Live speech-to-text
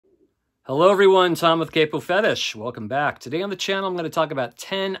Hello everyone, Tom with Capo Fetish. Welcome back. Today on the channel, I'm going to talk about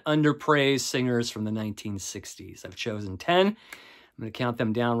 10 underpraised singers from the 1960s. I've chosen 10. I'm going to count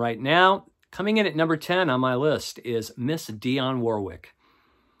them down right now. Coming in at number 10 on my list is Miss Dionne Warwick.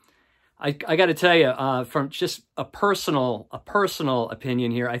 I got to tell you, from just a personal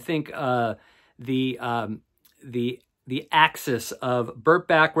opinion here, I think the axis of Burt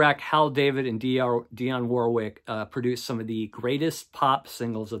Bacharach, Hal David, and Dionne Warwick produced some of the greatest pop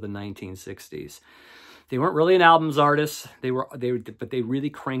singles of the 1960s. They weren't really an albums artist, but they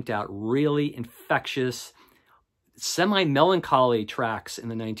really cranked out really infectious, semi-melancholy tracks in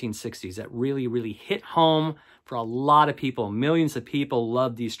the 1960s that really hit home for a lot of people. Millions of people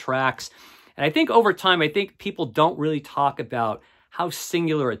loved these tracks. And I think over time, I think people don't really talk about how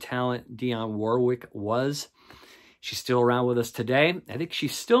singular a talent Dionne Warwick was. She's still around with us today. I think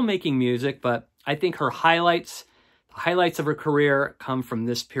she's still making music, but I think her highlights of her career come from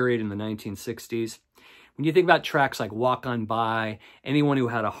this period in the 1960s. When you think about tracks like Walk On By, Anyone Who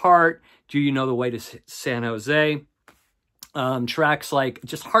Had a Heart, Do You Know the Way to San Jose, tracks like,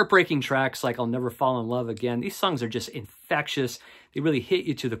 just heartbreaking tracks like I'll Never Fall in Love Again. These songs are just infectious. They really hit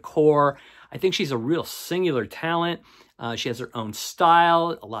you to the core. I think she's a real singular talent. She has her own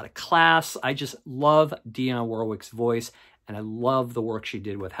style, a lot of class. I just love Dionne Warwick's voice, and I love the work she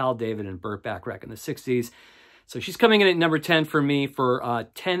did with Hal David and Burt Bacharach in the 60s. So she's coming in at number 10 for me for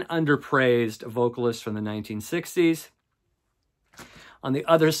 10 underpraised vocalists from the 1960s. On the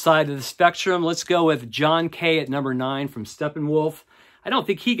other side of the spectrum, let's go with John Kay at number 9 from Steppenwolf. I don't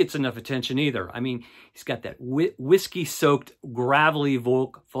think he gets enough attention either. I mean, he's got that whiskey-soaked, gravelly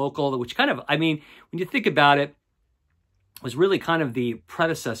vocal, which kind of, I mean, when you think about it, was really kind of the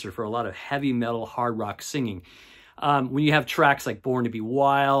predecessor for a lot of heavy metal, hard rock singing. When you have tracks like Born to Be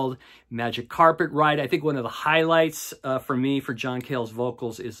Wild, Magic Carpet Ride, I think one of the highlights for me for John Cale's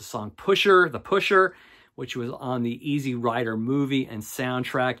vocals is the song Pusher, The Pusher, which was on the Easy Rider movie and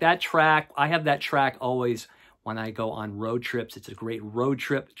soundtrack. That track, I have that track always when I go on road trips. It's a great road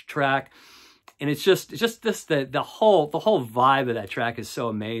trip track. And it's just this, the whole vibe of that track is so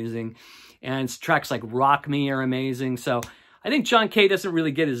amazing. And tracks like Rock Me are amazing. So I think John Kay doesn't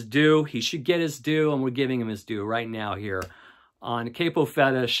really get his due. He should get his due, and we're giving him his due right now here on Capo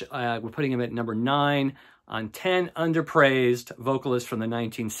Fetish. We're putting him at number 9 on 10 underpraised vocalists from the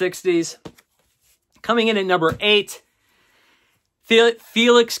 1960s. Coming in at number 8,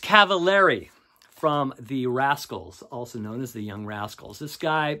 Felix Cavallari from the Rascals, also known as the Young Rascals. This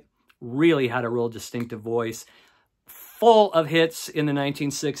guy really had a real distinctive voice, full of hits in the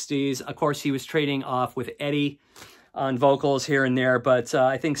 1960s. Of course, he was trading off with Eddie on vocals here and there, but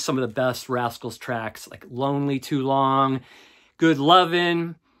I think some of the best Rascals tracks, like Lonely Too Long, Good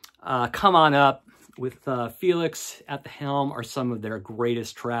Lovin', Come On Up, with Felix at the helm, are some of their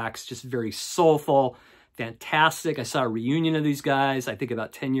greatest tracks. Just very soulful, fantastic. I saw a reunion of these guys, I think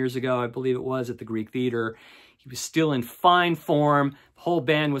about 10 years ago, I believe it was, at the Greek Theater. He was still in fine form. The whole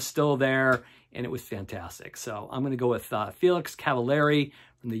band was still there, and it was fantastic. So I'm going to go with Felix Cavallari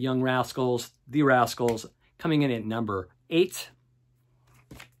from the Young Rascals, the Rascals, coming in at number 8.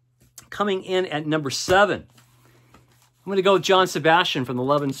 Coming in at number 7, I'm going to go with John Sebastian from the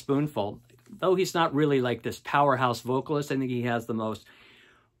Lovin' Spoonful. Though he's not really like this powerhouse vocalist, I think he has the most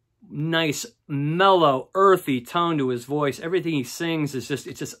nice, mellow, earthy tone to his voice. Everything he sings is just,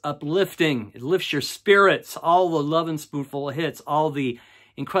 it's just uplifting. It lifts your spirits. All the Lovin' Spoonful hits, all the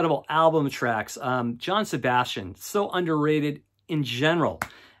incredible album tracks. John Sebastian, so underrated in general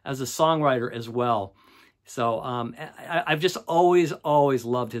as a songwriter as well. So I've just always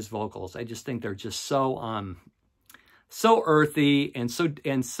loved his vocals. I just think they're just so so earthy and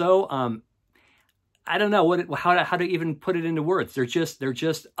so I don't know how to even put it into words. They're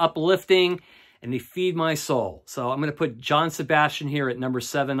just uplifting, and they feed my soul. So I'm going to put John Sebastian here at number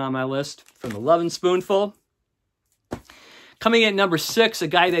 7 on my list from the Lovin' Spoonful. Coming in at number 6, a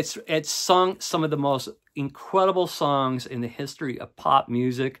guy that's sung some of the most incredible songs in the history of pop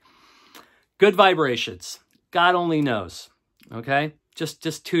music. Good Vibrations. God Only Knows. Okay?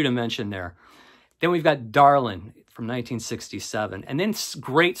 Just 2 to mention there. Then we've got Darlin' from 1967. And then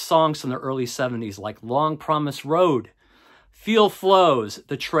great songs from the early 70s like Long Promised Road, Feel Flows,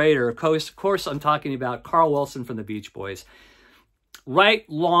 The Traitor. Of course, I'm talking about Carl Wilson from the Beach Boys. Right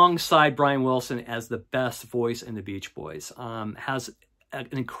alongside Brian Wilson as the best voice in the Beach Boys. Has an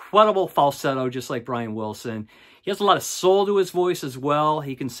incredible falsetto, just like Brian Wilson. He has a lot of soul to his voice as well.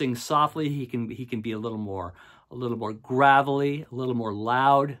 He can sing softly. He can be a little more gravelly, a little more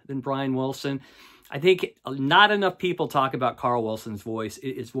loud than Brian Wilson. I think not enough people talk about Carl Wilson's voice. It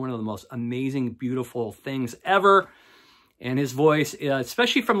is one of the most amazing, beautiful things ever. And his voice,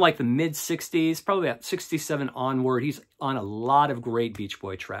 especially from like the mid-60s, probably about 67 onward, he's on a lot of great Beach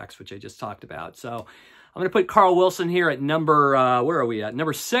Boy tracks, which I just talked about. So I'm going to put Carl Wilson here at number, where are we at?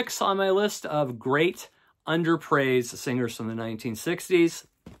 Number 6 on my list of great underpraised singers from the 1960s.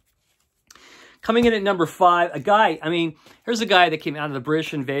 Coming in at number 5, a guy, I mean, here's a guy that came out of the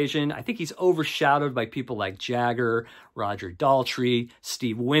British invasion. I think he's overshadowed by people like Jagger, Roger Daltrey,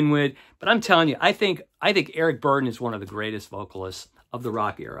 Steve Winwood. But I'm telling you, I think Eric Burdon is one of the greatest vocalists of the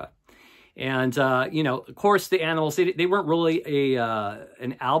rock era. And, you know, of course, the Animals, they weren't really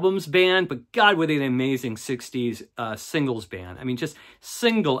an albums band, but God, were they an amazing 60s singles band. I mean, just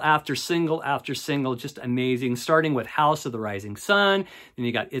single after single after single, just amazing, starting with House of the Rising Sun. Then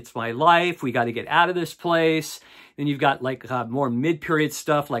you got It's My Life, We Got to Get Out of This Place. Then you've got like more mid-period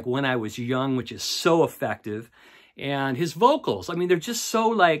stuff like When I Was Young, which is so effective. And his vocals, I mean, they're just so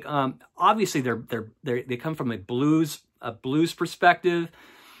like, obviously they come from a blues perspective.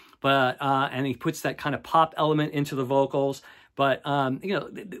 But, and he puts that kind of pop element into the vocals. But, you know,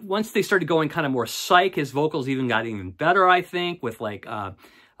 once they started going kind of more psych, his vocals even got even better, I think, with like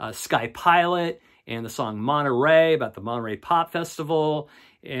Sky Pilot and the song Monterey about the Monterey Pop Festival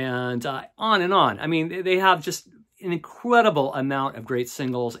and on and on. I mean, they have just an incredible amount of great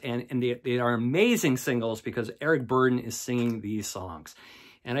singles, and they are amazing singles because Eric Burdon is singing these songs.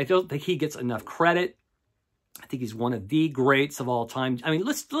 And I don't think he gets enough credit. I think he's one of the greats of all time. I mean,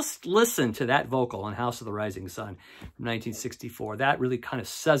 let's listen to that vocal on House of the Rising Sun from 1964. That really kind of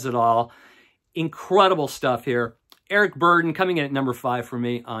says it all. Incredible stuff here. Eric Burdon coming in at number 5 for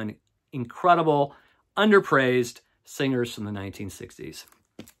me on incredible, underpraised singers from the 1960s.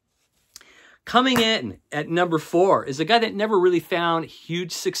 Coming in at number 4 is a guy that never really found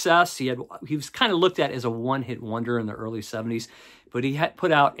huge success. He was kind of looked at as a one-hit wonder in the early 70s, but he had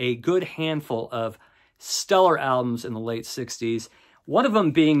put out a good handful of stellar albums in the late 60s. One of them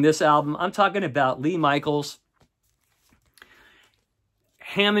being this album. I'm talking about Lee Michaels,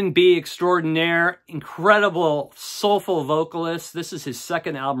 Hammond B extraordinaire, incredible soulful vocalist. This is his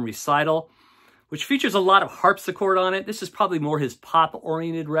second album, Recital, which features a lot of harpsichord on it. This is probably more his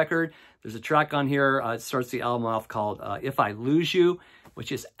pop-oriented record. There's a track on here. It starts the album off called If I Lose You,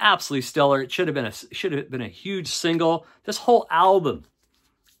 which is absolutely stellar. It should have been a huge single. This whole album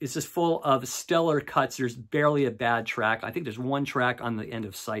is just full of stellar cuts. There's barely a bad track. I think there's one track on the end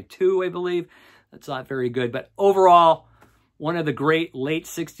of side 2, I believe. That's not very good. But overall, one of the great late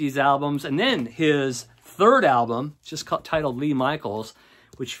 60s albums. And then his third album, just titled Lee Michaels,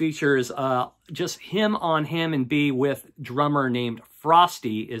 which features just him on Hammond B with drummer named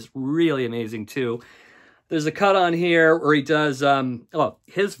Frosty, is really amazing too. There's a cut on here where he does,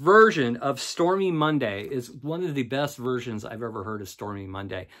 his version of Stormy Monday is one of the best versions I've ever heard of Stormy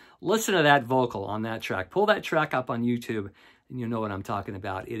Monday. Listen to that vocal on that track. Pull that track up on YouTube and you know what I'm talking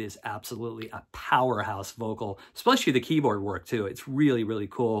about. It is absolutely a powerhouse vocal, especially the keyboard work too. It's really, really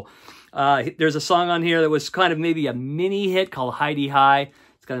cool. There's a song on here that was kind of maybe a mini hit called Heidi High.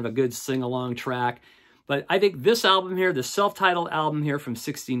 It's kind of a good sing-along track. But I think this album here, the self-titled album here from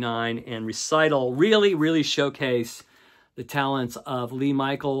 '69 and Recital really, really showcase the talents of Lee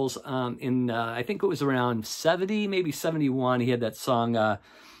Michaels. I think it was around 70, maybe 71. He had that song, what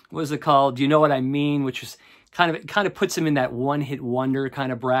was it called? Do You Know What I Mean? Which is kind of puts him in that one-hit wonder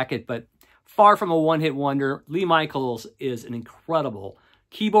kind of bracket. But far from a one-hit wonder, Lee Michaels is an incredible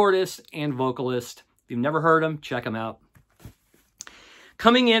keyboardist and vocalist. If you've never heard him, check him out.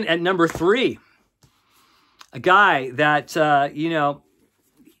 Coming in at number 3. A guy that, you know,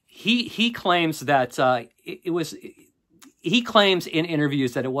 he claims that he claims in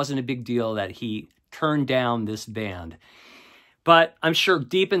interviews that it wasn't a big deal that he turned down this band. But I'm sure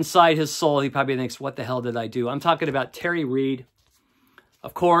deep inside his soul, he probably thinks, what the hell did I do? I'm talking about Terry Reid.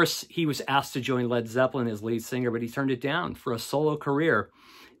 Of course, he was asked to join Led Zeppelin as lead singer, but he turned it down for a solo career.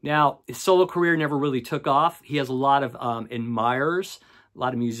 Now, his solo career never really took off. He has a lot of admirers. A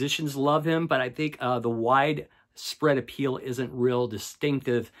lot of musicians love him, but I think the widespread appeal isn't real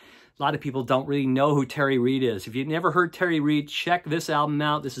distinctive. A lot of people don't really know who Terry Reid is. If you've never heard Terry Reid, check this album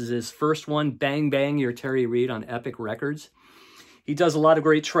out. This is his first one, Bang Bang, You're Terry Reid on Epic Records. He does a lot of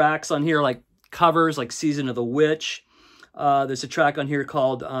great tracks on here, like covers, like Season of the Witch. There's a track on here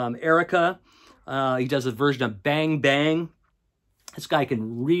called Erica. He does a version of Bang Bang. This guy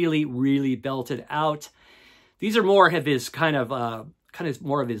can really, really belt it out. These are more of his kind of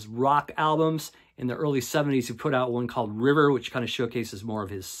more of his rock albums. In the early 70s, he put out one called River, which kind of showcases more of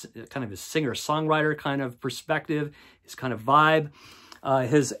his his singer-songwriter kind of perspective, his kind of vibe.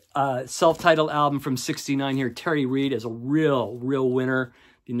 His self-titled album from '69 here, Terry Reid, is a real winner.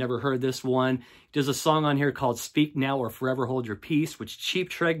 If you never heard this one, There's a song on here called Speak Now or Forever Hold Your Peace, which Cheap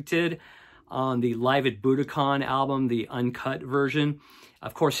Trick did on the Live at Budokan album, the uncut version.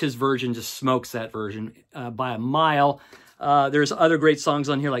 Of course, his version just smokes that version by a mile. There's other great songs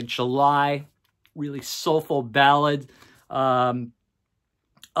on here like July, really soulful ballad.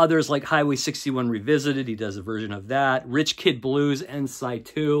 Others like Highway 61 Revisited, he does a version of that. Rich Kid Blues and Side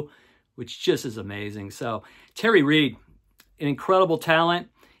 2, which just is amazing. So Terry Reid, an incredible talent,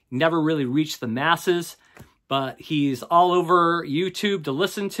 never really reached the masses, but he's all over YouTube to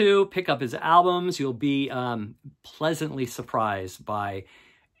listen to. Pick up his albums. You'll be pleasantly surprised by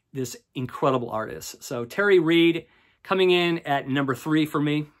this incredible artist. So Terry Reid coming in at number 3 for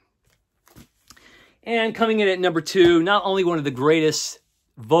me. And coming in at number 2, not only one of the greatest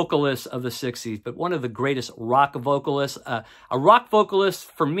vocalists of the 60s, but one of the greatest rock vocalists. A rock vocalist,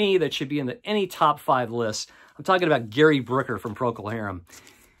 for me, that should be in any top 5 list. I'm talking about Gary Brooker from Procol Harum.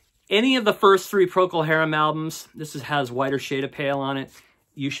 Any of the first 3 Procol Harum albums, has Whiter Shade of Pale on it,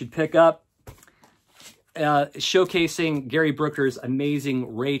 you should pick up. Showcasing Gary Brooker's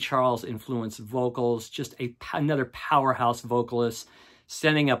amazing Ray Charles influenced vocals. Just another powerhouse vocalist,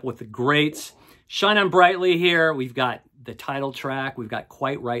 standing up with the greats. Shine On Brightly here. We've got the title track. We've got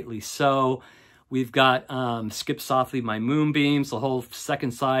Quite Rightly So. We've got Skip Softly My Moonbeams. The whole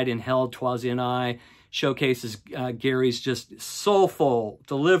second side, Inhaled, Twazi and I, showcases Gary's just soulful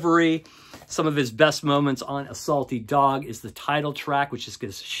delivery. Some of his best moments on A Salty Dog is the title track, which just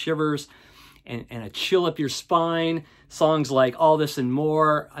gives shivers and a chill up your spine. Songs like All This and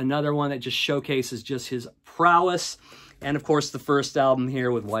More, another one that just showcases just his prowess. And of course, the first album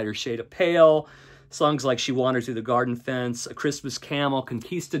here with Whiter Shade of Pale. Songs like She Wandered Through the Garden Fence, A Christmas Camel,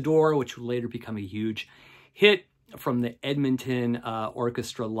 Conquistador, which would later become a huge hit from the Edmonton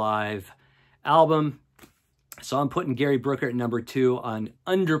Orchestra Live album. So I'm putting Gary Brooker at number 2 on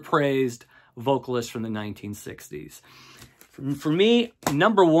underpraised vocalist from the 1960s. For me,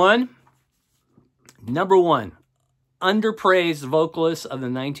 number one, underpraised vocalist of the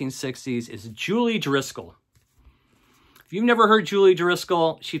 1960s is Julie Driscoll. If you've never heard Julie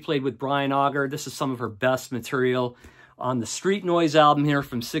Driscoll, she played with Brian Auger. This is some of her best material on the Street Noise album here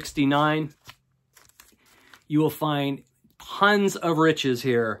from '69. You will find tons of riches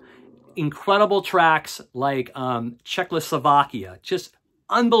here. Incredible tracks like Czechoslovakia. Just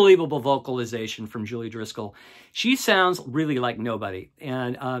unbelievable vocalization from Julie Driscoll. She sounds really like nobody.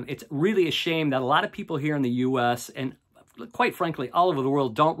 And it's really a shame that a lot of people here in the U.S. and quite frankly, all over the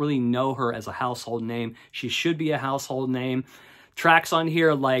world don't really know her as a household name. She should be a household name. Tracks on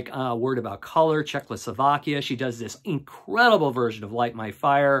here like Word About Color, Czechoslovakia. She does this incredible version of Light My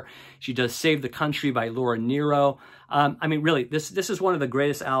Fire. She does Save the Country by Laura Nyro. I mean, really, this is one of the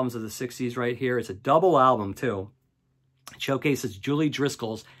greatest albums of the 60s right here. It's a double album, too. It showcases Julie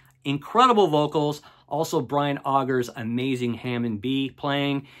Driscoll's incredible vocals, also Brian Auger's amazing Hammond B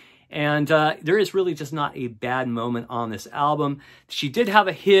playing. And there is really just not a bad moment on this album. She did have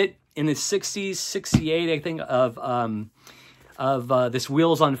a hit in the 60s, 68, I think, of this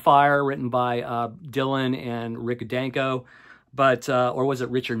Wheels on Fire, written by Dylan and Rick Danko, but or was it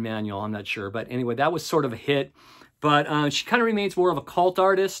Richard Manuel? I'm not sure. But anyway, that was sort of a hit. But she kind of remains more of a cult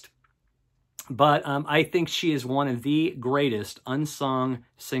artist. But I think she is one of the greatest unsung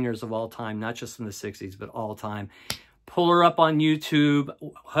singers of all time, not just in the 60s, but all time. Pull her up on YouTube,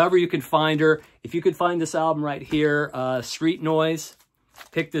 however you can find her. If you could find this album right here, Street Noise,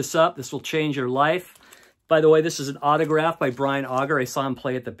 pick this up. This will change your life. By the way, this is an autograph by Brian Auger. I saw him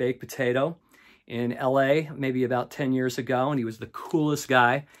play at the Baked Potato in LA maybe about 10 years ago, and he was the coolest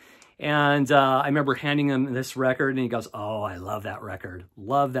guy. And I remember handing him this record, and he goes, "Oh, I love that record.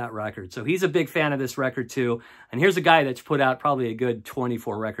 Love that record." So he's a big fan of this record, too. And here's a guy that's put out probably a good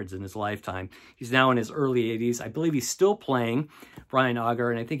 24 records in his lifetime. He's now in his early 80s. I believe he's still playing, Brian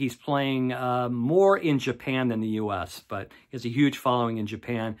Auger, and I think he's playing more in Japan than the U.S., but he has a huge following in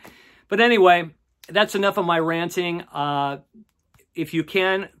Japan. But anyway, that's enough of my ranting. If you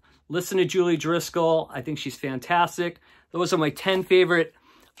can, listen to Julie Driscoll. I think she's fantastic. Those are my 10 favorite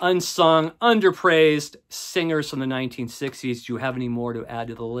unsung, underpraised singers from the 1960s. Do you have any more to add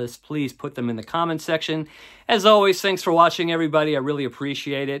to the list? Please put them in the comment section. As always, thanks for watching, everybody. I really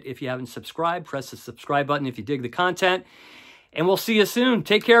appreciate it. If you haven't subscribed, press the subscribe button if you dig the content. And we'll see you soon.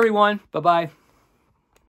 Take care, everyone. Bye-bye.